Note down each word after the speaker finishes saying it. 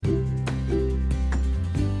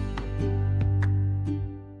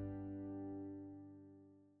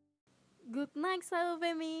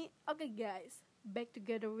Okay guys, back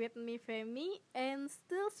together with me Femi and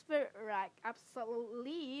still spirit right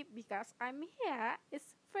absolutely because I'm here.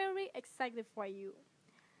 It's very excited for you.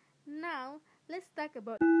 Now let's talk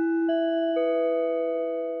about.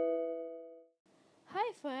 Hi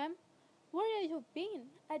fam, where have you been?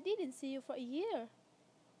 I didn't see you for a year.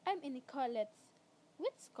 I'm in college.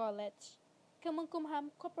 Which college?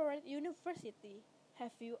 Kemenkumham Corporate University.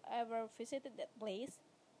 Have you ever visited that place?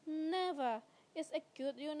 Never. It's a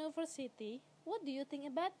good university. What do you think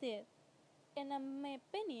about it? In my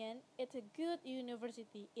opinion, it's a good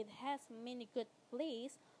university. It has many good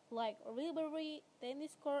places like library,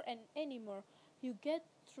 tennis court, and any more. You get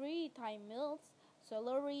 3 time meals,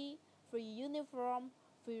 salary, free uniform,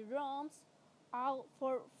 free rooms, all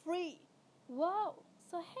for free. Wow,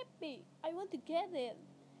 so happy! I want to get it.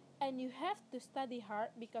 And you have to study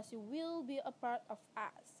hard because you will be a part of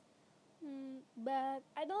us. But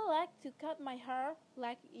I don't like to cut my hair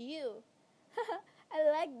like you. I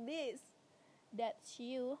like this. That's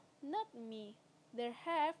you, not me. There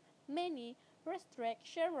have many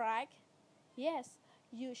restrictions, right? Yes,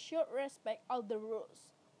 you should respect all the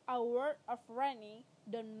rules. A word of warning,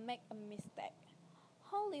 don't make a mistake.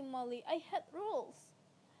 Holy moly, I hate rules.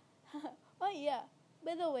 Oh yeah,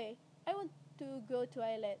 by the way, I want to go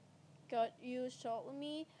toilet. Could you show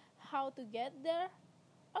me how to get there?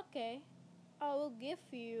 Okay, I will give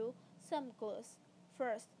you some clues.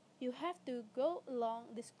 First, you have to go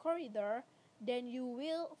along this corridor, then you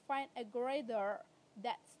will find a corridor.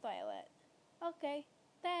 That's toilet. Okay,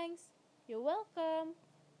 thanks. You're welcome.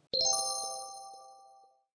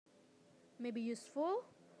 Maybe useful,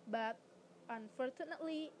 but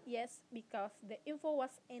unfortunately, yes, because the info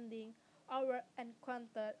was ending our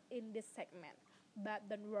encounter in this segment. But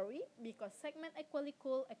don't worry, because segment equally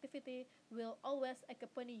cool activity will always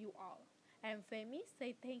accompany you all. I'm Femi,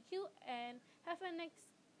 say thank you and have a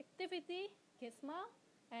next activity, kiss smile,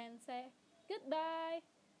 and say goodbye.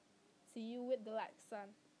 See you with the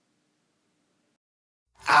lesson.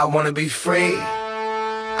 I wanna be free,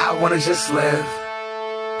 I wanna just live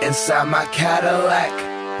inside my Cadillac,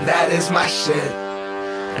 that is my shit.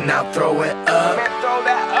 And now throw it up,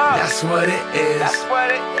 that's what it is.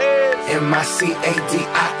 M-I-C-A-D-I-L-L-A-C,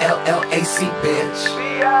 bitch.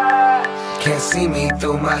 Can't see me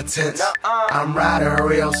through my tints, I'm riding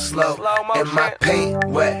real slow. And my paint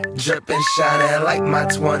wet, dripping, shining like my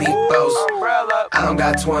 24s. I don't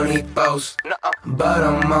got 24s, but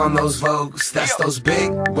I'm on those Vogues. That's those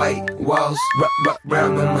big white walls,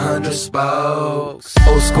 round them 100 spokes.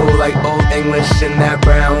 Old school like old English in that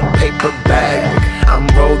brown paper bag. I'm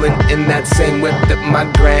rolling in that same whip that my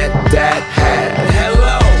granddad had.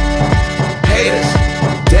 Hello, haters,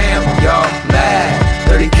 damn y'all mad.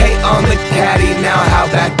 30K on the caddy, now how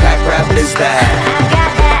backpack rap is that? I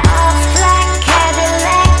got that all-black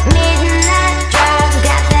Cadillac, midnight drive.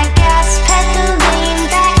 Got that gas pedal lean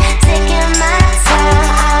back, taking my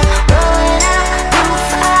time. I'm rolling up,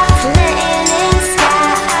 roof off, letting in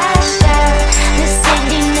sky. I shine. The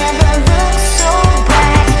city never looks so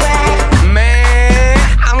bright. Man,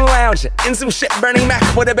 I'm lounging in some shit Bernie Mac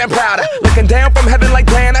would've been prouder. Looking down from heaven like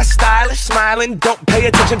damn, that's stylish. Smiling, don't pay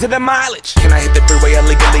attention to the mileage. Can I hit the freeway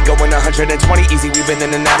illegally going 120 easy, weaving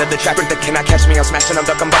in and out of the traffic? That cannot catch me, I'm smashing, I'm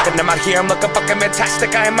ducking, bucking. I'm out here, I'm looking fucking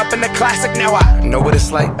fantastic. I am up in the classic, now I know what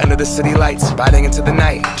it's like under the city lights, riding into the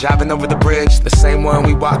night, driving over the bridge, the same one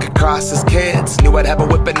we walk across as kids. Knew I'd have a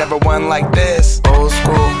whip, but never one like this. Old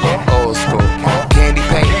school, candy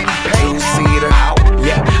paint, two-seater.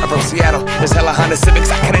 Yeah, I'm from Seattle, there's hella Honda Civics,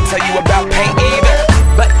 I couldn't tell you about paint either.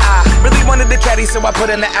 But I really wanted the caddy, so I put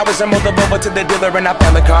in the hours and moved the Volvo to the dealer, and I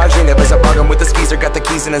found the car dream. There was a bargain with the skeezer, got the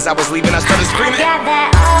keys, and as I was leaving, I started screaming. Got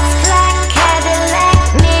that all-black Cadillac,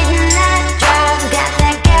 midnight drive. Got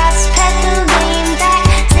that gas pedal lean back,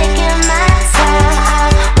 taking my time.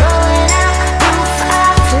 I'm rolling up, roof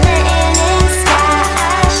off, letting in sky.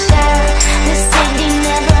 I shine. The city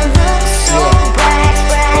never looks so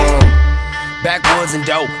bright. Backwoods and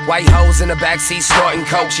dope, white hoes in the backseat snorting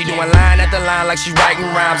coke. She doing line after line like she writing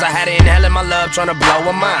rhymes. I had her inhaling my love, trying to blow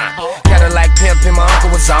her mind. Cadillac pimpin', my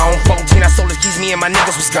uncle was on 14, I sold his keys, me and my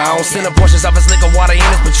niggas was gone. Sending portions of his liquor, water in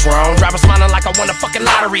his Patron. Driver smiling like I won a fucking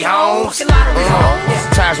lottery, homes.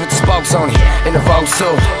 Tires with the spokes on it, in the Vogue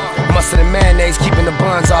too. Mustard and mayonnaise, keeping the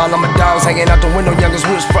buns all on my dogs. Hanging out the window, youngest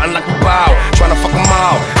we was frontin' like a bow. Trying to fuck them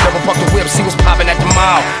all, double park the whip, see what's poppin' at the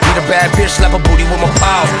mall. Need a bad bitch, slap a booty with my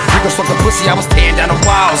paws. Rico suck the pussy, I was tearing down the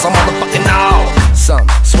walls. I'm motherfucking all. Some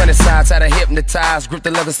Sweating sides had her hypnotized. Grip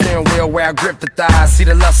the leather steering wheel where I grip the thighs. See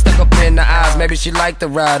the lust stuck up in the eyes. Maybe she like the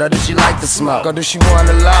ride, or does she like the smoke? Or does she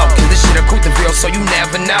wanna love? Cause this shit a Couteville, so you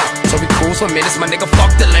never know. So we cruise for minutes, my nigga,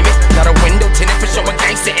 fuck the limit. Got a window tinted for showing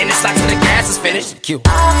gangsta in it. Slide till the gas is finished. Cute.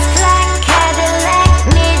 Off black Cadillac.